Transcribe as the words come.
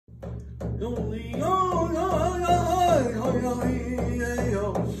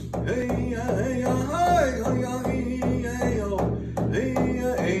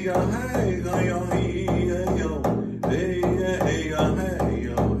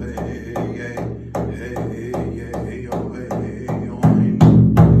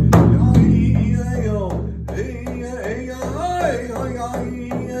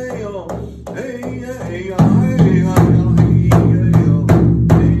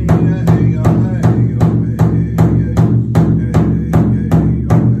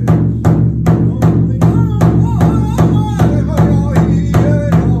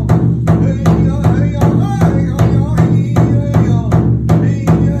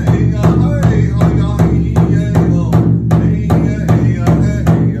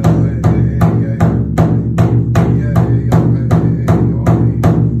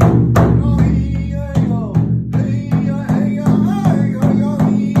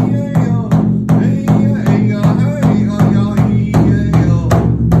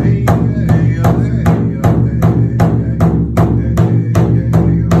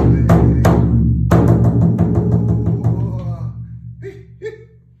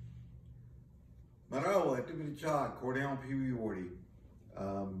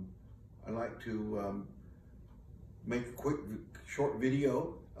I'd like to make a quick, short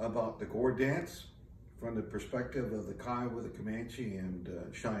video about the Gourd Dance from the perspective of the Kiowa, the Comanche, and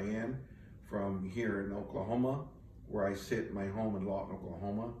Cheyenne from here in Oklahoma, where I sit in my home in Lawton,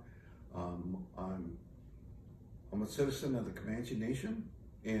 Oklahoma. I'm a citizen of the Comanche Nation,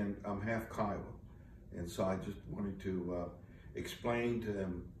 and I'm half Kiowa. And so I just wanted to explain to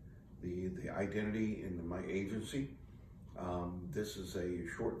them the identity in my agency. This is a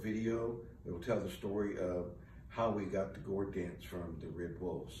short video that will tell the story of how we got the Gourd Dance from the Red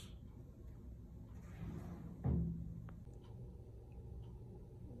Wolves.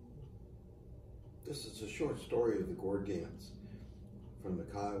 This is a short story of the Gourd Dance from the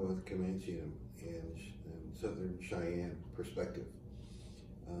Kiowa, the Comanche, and Southern Cheyenne perspective.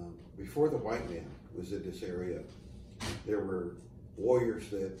 Before the white man was in this area, there were warriors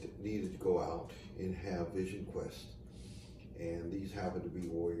that needed to go out and have vision quests. And these happened to be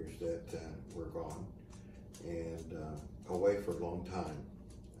warriors that were gone and away for a long time.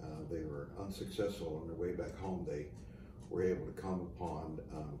 They were unsuccessful on their way back home. They were able to come upon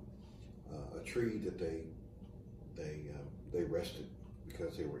a tree that they rested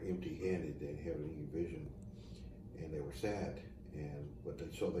because they were empty-handed. They didn't have any vision, and they were sad.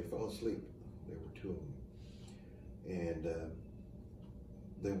 So they fell asleep. There were two of them, and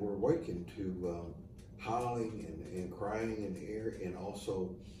they were awakened to howling and crying in the air, and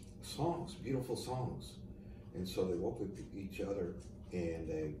also songs, beautiful songs. And so they woke up each other and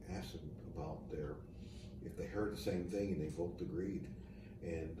they asked them about if they heard the same thing, and they both agreed.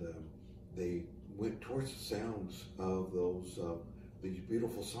 And they went towards the sounds of these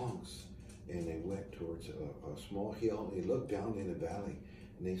beautiful songs, and they went towards a small hill. They looked down in a valley,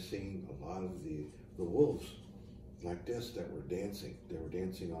 and they seen a lot of the wolves like this that were dancing. They were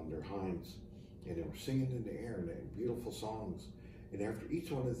dancing on their hinds, and they were singing in the air, and they had beautiful songs. And after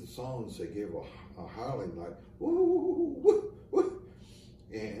each one of the songs, they gave a howling like woo, woo, woo.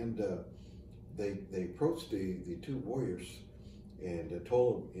 And they approached the two warriors and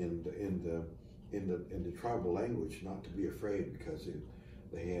told them in the tribal language not to be afraid, because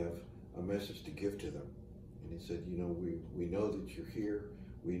they have a message to give to them. And he said, you know, we know that you're here.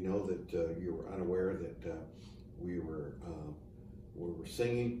 We know that you were unaware that we were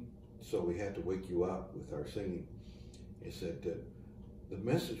singing, so we had to wake you up with our singing. He said that the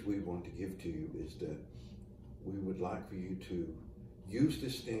message we want to give to you is that we would like for you to use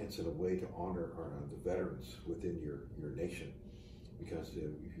this dance in a way to honor the veterans within your nation. Because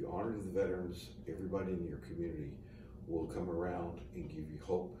if you honor the veterans, everybody in your community will come around and give you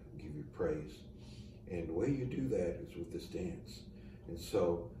hope, and give you praise. And the way you do that is with this dance. And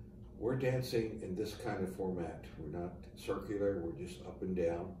so we're dancing in this kind of format. We're not circular, we're just up and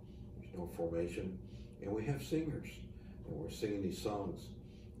down. There's no formation. And we have singers, and we're singing these songs.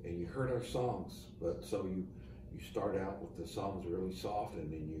 And you heard our songs, but so you start out with the songs really soft,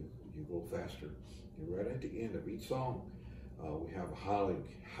 and then you go faster. And right at the end of each song, we have a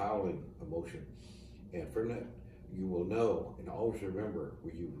howling emotion. And from that, you will know and always remember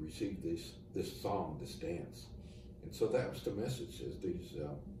where you received this song, this dance. And so that was the message, as these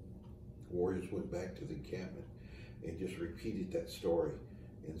warriors went back to the encampment and just repeated that story.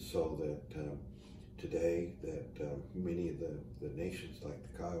 And so that today, that many of the nations like the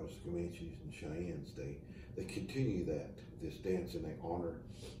Kiowas, Comanches, and Cheyennes, they continue this dance, and they honor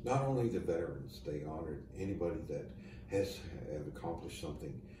not only the veterans, they honor anybody that have accomplished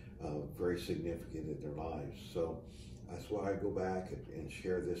something very significant in their lives. So that's why I go back and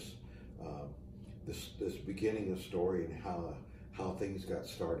share this, this beginning of story and how things got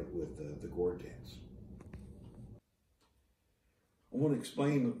started with the Gourd Dance. I want to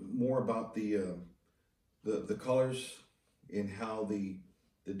explain more about the colors and how the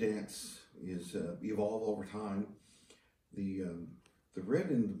dance is evolved over time. The red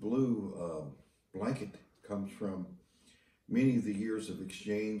and the blue blanket comes from many of the years of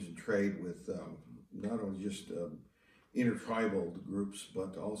exchange and trade with not only just intertribal groups,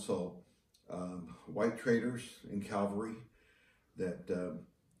 but also white traders and cavalry that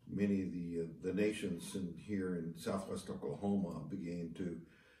many of the nations here in southwest Oklahoma began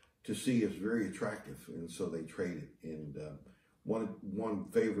to see as very attractive, and so they traded. And one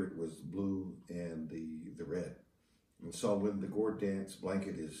favorite was blue and the red. And so when the Gourd Dance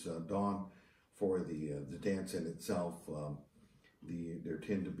blanket is donned for the dance in itself, there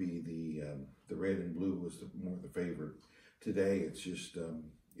tend to be the red and blue was more the favorite. Today it's just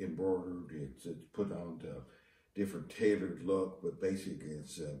embroidered. It's put on to different tailored look, but basically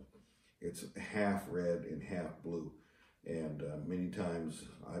it's half red and half blue. And many times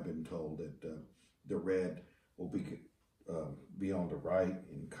I've been told that the red will be on the right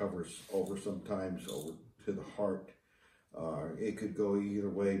and covers over sometimes over to the heart. It could go either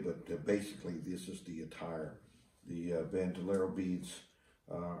way, but basically this is the attire. The bandolero beads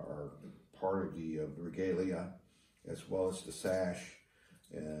are part of the regalia, as well as the sash,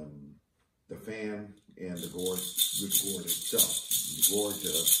 the fan, and the gourd itself. The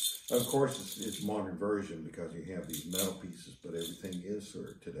gourd, of course, it's a modern version because you have these metal pieces, but everything is sort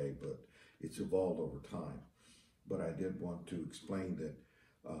of today, but it's evolved over time. But I did want to explain that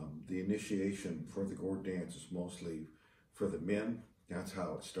the initiation for the Gourd Dance is mostly for the men. That's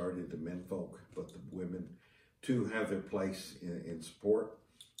how it started, the men folk, but the women too have their place in sport.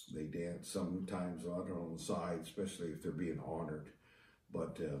 They dance sometimes on the side, especially if they're being honored.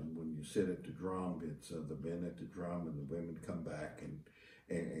 But when you sit at the drum, it's the men at the drum and the women come back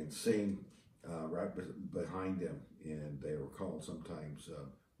and sing right behind them. And they were called sometimes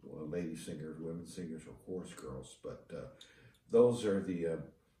lady singers, women singers, or chorus girls. But those are the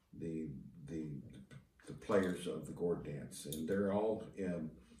players of the Gourd Dance, and they're all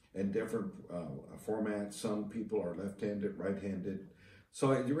in different formats. Some people are left-handed, right-handed.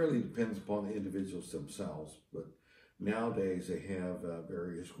 So it really depends upon the individuals themselves. But nowadays they have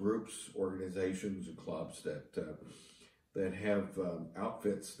various groups, organizations, and clubs that have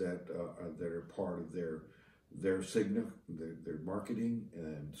outfits that are part of their signal, their marketing,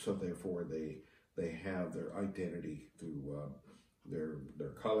 and so therefore they have their identity through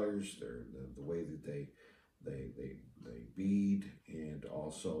their colors, the way that they bead, and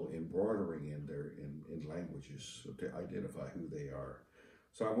also embroidering in languages so to identify who they are.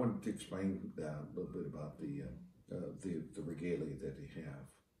 So I wanted to explain a little bit about the regalia that they have.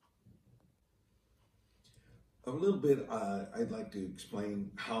 A little bit, I'd like to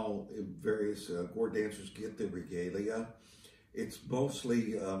explain how various Gourd dancers get their regalia. It's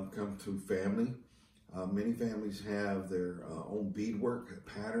mostly come through family. Many families have their own beadwork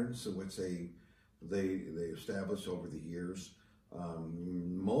patterns, which they established over the years.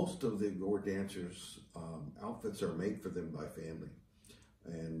 Most of the Gourd dancers' outfits are made for them by family,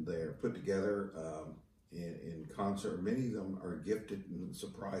 and they're put together in concert. Many of them are gifted and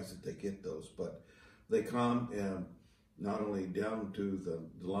surprised that they get those, but they come not only down to the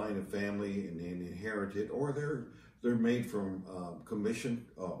line of family and inherited, or they're made from commissioned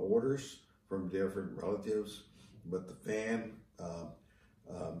orders from different relatives. But the fan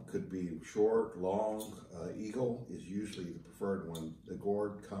could be short, long. Eagle is usually the preferred one. The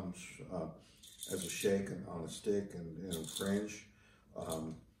gourd comes as a shake and on a stick and a fringe.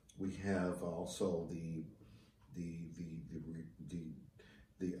 We have also the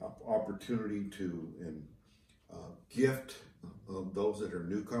opportunity to gift those that are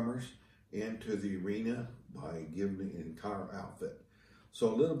newcomers into the arena by giving an entire outfit. So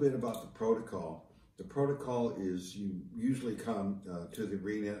a little bit about the protocol. The protocol is you usually come to the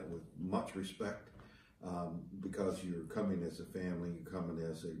arena with much respect because you're coming as a family, you're coming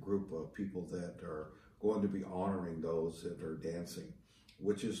as a group of people that are going to be honoring those that are dancing,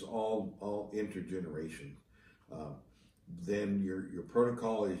 which is all intergeneration. Then your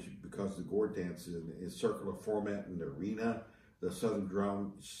protocol is, because the Gourd Dance is in a circular format in the arena, the southern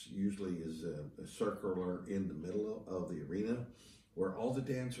drum usually is a circular in the middle of the arena, where all the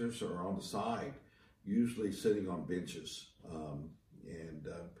dancers are on the side, usually sitting on benches. And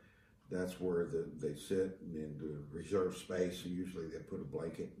that's where they sit in the reserved space. And usually they put a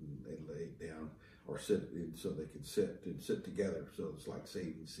blanket and they lay it down or sit so they can sit together. So it's like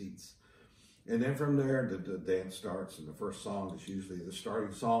saving seats. And then from there, the dance starts, and the first song is usually the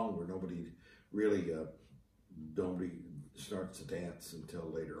starting song, where nobody starts to dance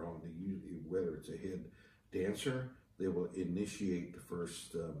until later on. Whether it's a head dancer, they will initiate the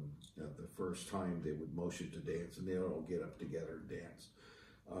first time they would motion to dance, and they'll all get up together and dance.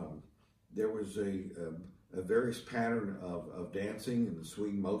 There was a various pattern of dancing and the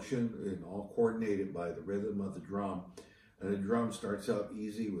swing motion, and all coordinated by the rhythm of the drum. And the drum starts out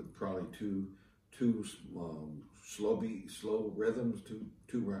easy with probably two slow rhythms,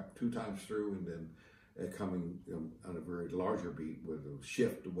 two times through, and then coming on a very larger beat where they'll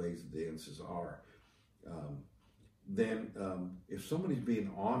shift the ways the dances are. Then if somebody's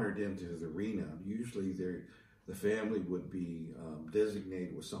being honored into the arena, usually the family would be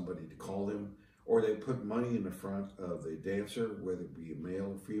designated with somebody to call them, or they put money in the front of the dancer, whether it be a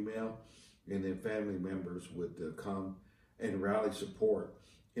male or female, and then family members would come and rally support.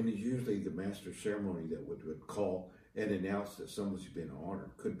 And it's usually the master ceremony that would call and announce that someone's been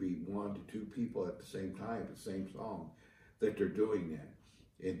honored. Could be 1 to 2 people at the same time, the same song, that they're doing that.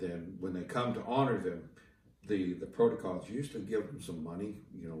 And then when they come to honor them, the protocols usually give them some money,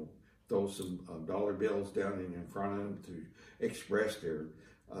 throw some dollar bills down in front of them to express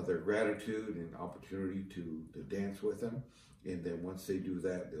their gratitude and opportunity to dance with them. And then once they do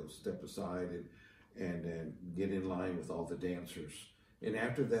that, they'll step aside and then get in line with all the dancers. And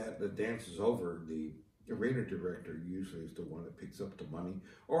after that, the dance is over, the arena director usually is the one that picks up the money,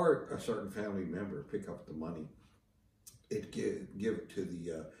 or a certain family member pick up the money and give it to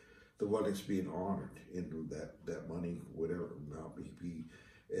the one that's being honored. And that money, whatever amount may be,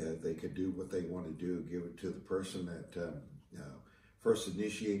 they could do what they want to do, give it to the person that first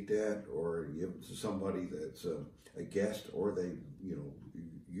initiate that, or give it to somebody that's a guest, or they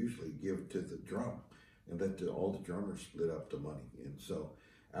usually give it to the drum and let all the drummers split up the money. And so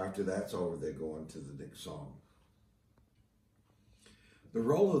after that's over, they go on to the next song. The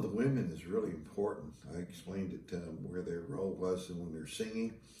role of the women is really important. I explained it where their role was and when they're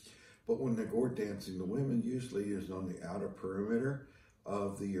singing. But when they're gourd dancing, the women usually is on the outer perimeter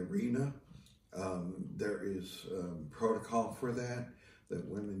of the arena. There is protocol for that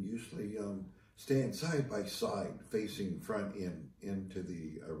women usually stand side by side, facing front into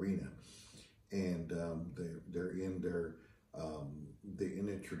the arena. And they're in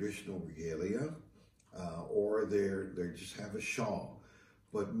their traditional regalia, or they just have a shawl.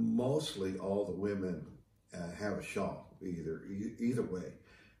 But mostly all the women have a shawl, either way.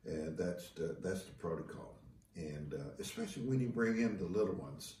 That's the protocol. And especially when you bring in the little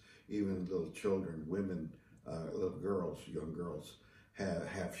ones, even little children, women, little girls, young girls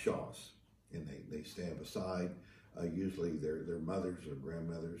have shawls, and they stand beside. Usually their mothers or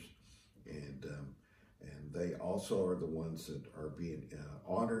grandmothers, and they also are the ones that are being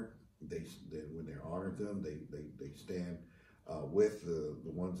honored. When they're honored them, they stand with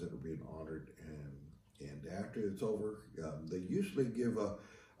the ones that are being honored, and after it's over, they usually give a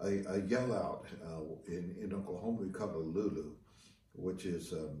yell out. In Oklahoma, we call it a lulu, which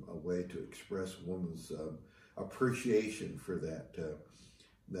is a way to express woman's appreciation for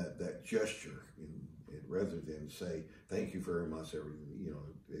that gesture, and rather than say thank you very much.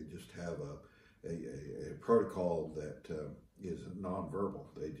 They just have a protocol that is nonverbal.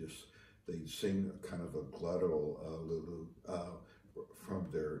 They sing kind of a glottal lulu from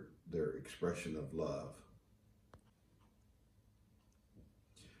their expression of love.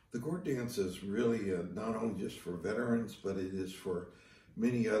 The gourd dance is really not only just for veterans, but it is for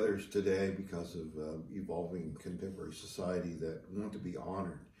many others today because of evolving contemporary society that want to be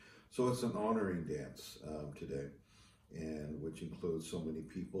honored. So it's an honoring dance today, and which includes so many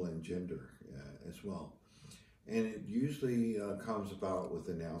people and gender as well. And it usually comes about with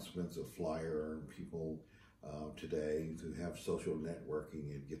announcements of flyer and people today to have social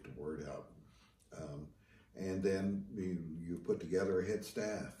networking and get the word out. And then you put together a head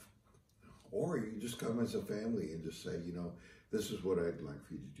staff, or you just come as a family and just say, this is what I'd like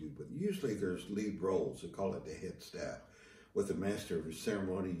for you to do. But usually there's lead roles. They call it the head staff, with the master of the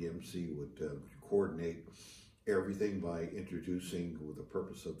ceremony. The MC would coordinate everything by introducing the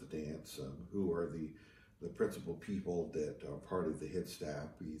purpose of the dance, who are the principal people that are part of the head staff,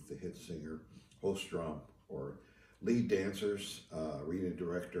 be it the head singer, host drum, or lead dancers, arena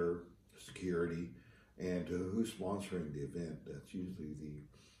director, security, and who's sponsoring the event. That's usually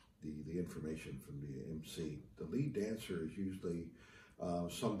the information from the MC. The lead dancer is usually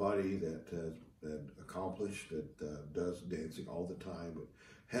somebody that accomplished, that does dancing all the time, but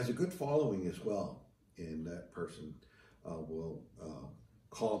has a good following as well. And that person will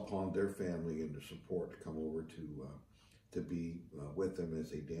call upon their family and their support to come over to be with them as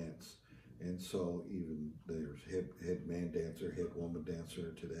they dance. And so even there's head man dancer, head woman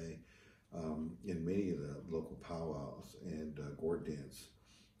dancer today in many of the local powwows, and Gourd Dance.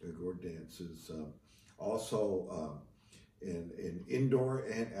 Gourd Dance is also an indoor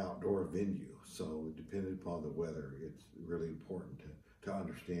and outdoor venue. So depending upon the weather, it's really important to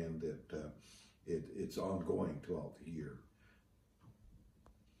understand that it's ongoing throughout the year.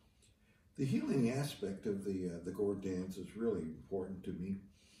 The healing aspect of the Gourd Dance is really important to me,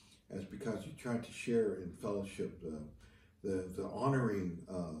 as because you try to share in fellowship the honoring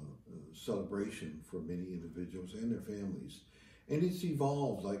celebration for many individuals and their families, and it's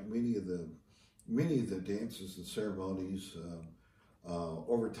evolved like many of the dances and ceremonies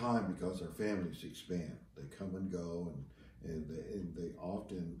over time, because our families expand. They come and go, and they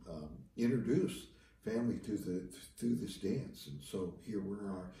often introduce family to this dance. And so here we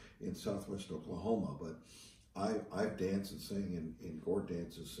are in Southwest Oklahoma, but I've danced and sang in Gourd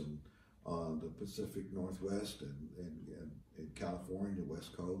dances on the Pacific Northwest and in California, the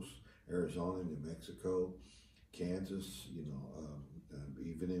West Coast, Arizona, New Mexico, Kansas,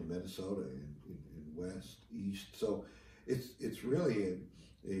 even in Minnesota, in West, East. So it's really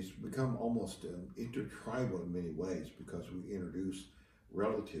it's become almost intertribal in many ways, because we introduce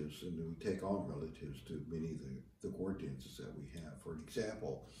relatives and we take on relatives to many of the Gourd dances that we have. For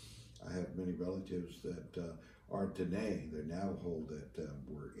example, I have many relatives that are Dene, they're Navajo, that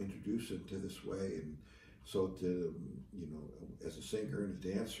were introduced into this way. And so to, as a singer and a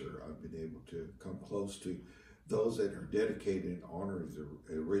dancer, I've been able to come close to those that are dedicated and honor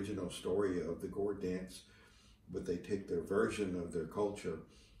the original story of the Gourd dance, but they take their version of their culture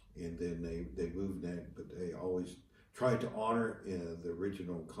and then they move that, but they always try to honor the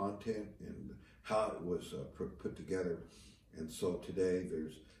original content and how it was put together. And so today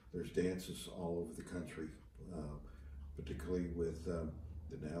there's dances all over the country, particularly with the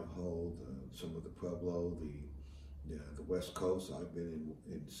Navajo, some of the Pueblo, the West Coast. I've been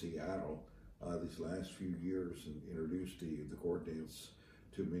in Seattle these last few years and introduced the Gourd dance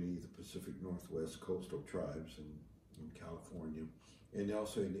to many of the Pacific Northwest coastal tribes in California, and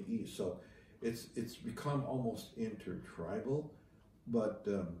also in the East. So it's become almost intertribal, but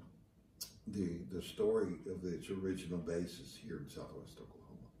the story of its original basis here in Southwest Oklahoma.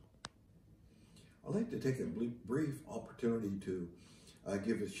 I'd like to take a brief opportunity to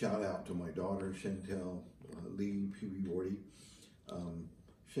give a shout out to my daughter, Chantel Lee Pewewardy.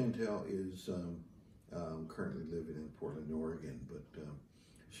 Chantel is currently living in Portland, Oregon, but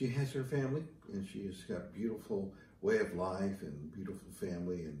she has her family, and she has got a beautiful way of life and beautiful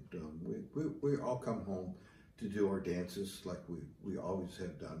family, and we all come home to do our dances like we always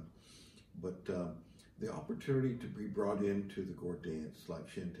have done. But the opportunity to be brought into the Gourd dance like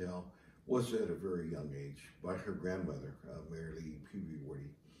Chantel was at a very young age by her grandmother, Mary Lee Pewewardy,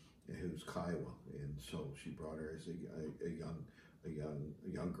 who's Kiowa, and so she brought her as a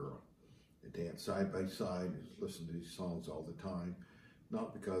young girl. They dance side by side, listen to these songs all the time,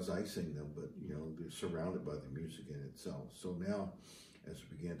 not because I sing them, but they're surrounded by the music in itself. So now, as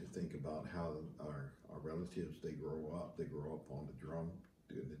we begin to think about how our relatives, they grow up on the drum,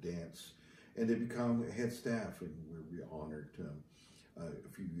 doing the dance, and they become head staff, and we honored a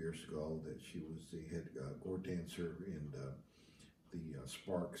few years ago that she was the head Gourd dancer in the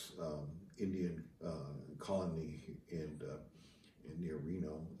Sparks Indian colony in near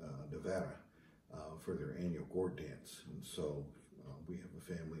Reno, Nevada, for their annual Gourd dance. And so we have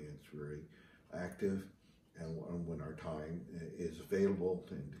a family that's very active, and when our time is available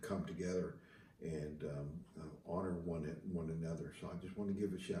to come together and honor one another. So I just want to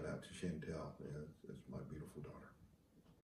give a shout out to Chantel as my beautiful daughter.